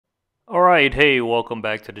Alright, hey, welcome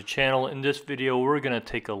back to the channel. In this video, we're going to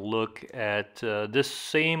take a look at this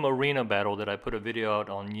same arena battle that I put a video out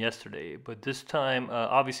on yesterday. But this time,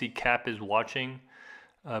 obviously Cap is watching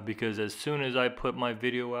because as soon as I put my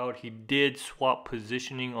video out, he did swap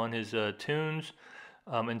positioning on his tunes.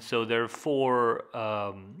 And so therefore,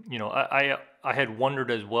 I had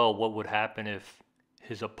wondered as well what would happen if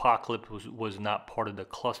his Apocalypse was not part of the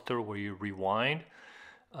cluster where you rewind.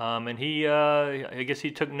 And he, I guess he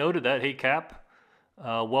took note of that. Hey, Cap,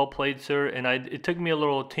 well played, sir. And it took me a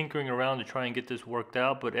little tinkering around to try and get this worked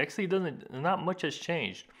out, but actually not much has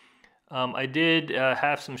changed. I did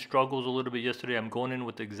have some struggles a little bit yesterday. I'm going in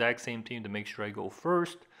with the exact same team to make sure I go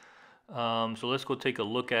first. So let's go take a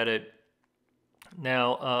look at it.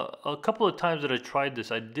 Now, a couple of times that I tried this,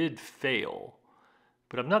 I did fail,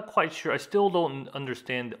 but I'm not quite sure. I still don't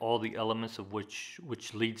understand all the elements of which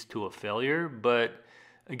leads to a failure, but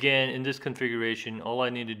again, in this configuration, all I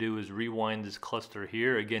need to do is rewind this cluster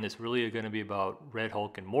here. Again, it's really going to be about Red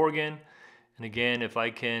Hulk and Morgan. And again, if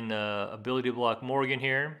I can ability block Morgan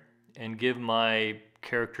here and give my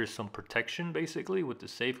character some protection, basically, with the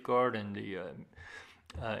safeguard and the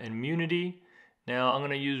immunity. Now, I'm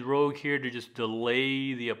going to use Rogue here to just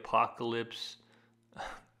delay the Apocalypse.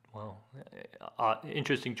 Well,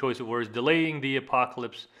 interesting choice of words. Delaying the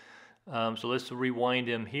Apocalypse. So let's rewind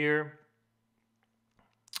him here.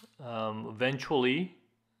 Eventually,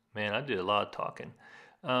 man, I did a lot of talking.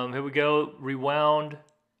 Here we go, rewound,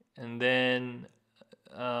 and then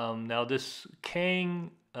now this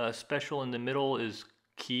Kang special in the middle is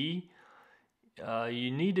key.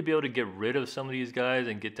 You need to be able to get rid of some of these guys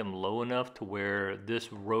and get them low enough to where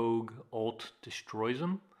this Rogue ult destroys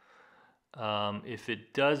them. If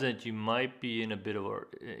it doesn't, you might be in a bit of a,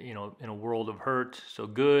 in a world of hurt. So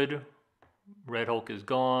good, Red Hulk is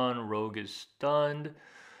gone, Rogue is stunned.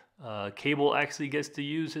 Cable actually gets to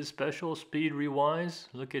use his special, Speed Rewise.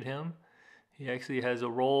 Look at him. He actually has a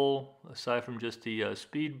role aside from just the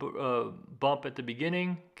speed bump at the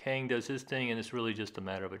beginning. Kang does his thing, and it's really just a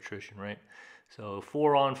matter of attrition, right? So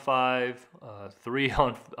 4 on 5,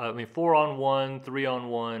 4 on 1, 3 on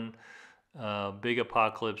 1. Big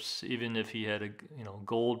Apocalypse, even if he had a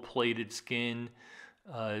gold-plated skin,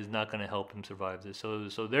 is not going to help him survive this.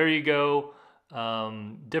 So there you go.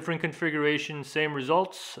 Different configuration, same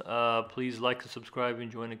results. Please like and subscribe and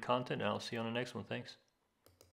join the content, and I'll see you on the next one. Thanks.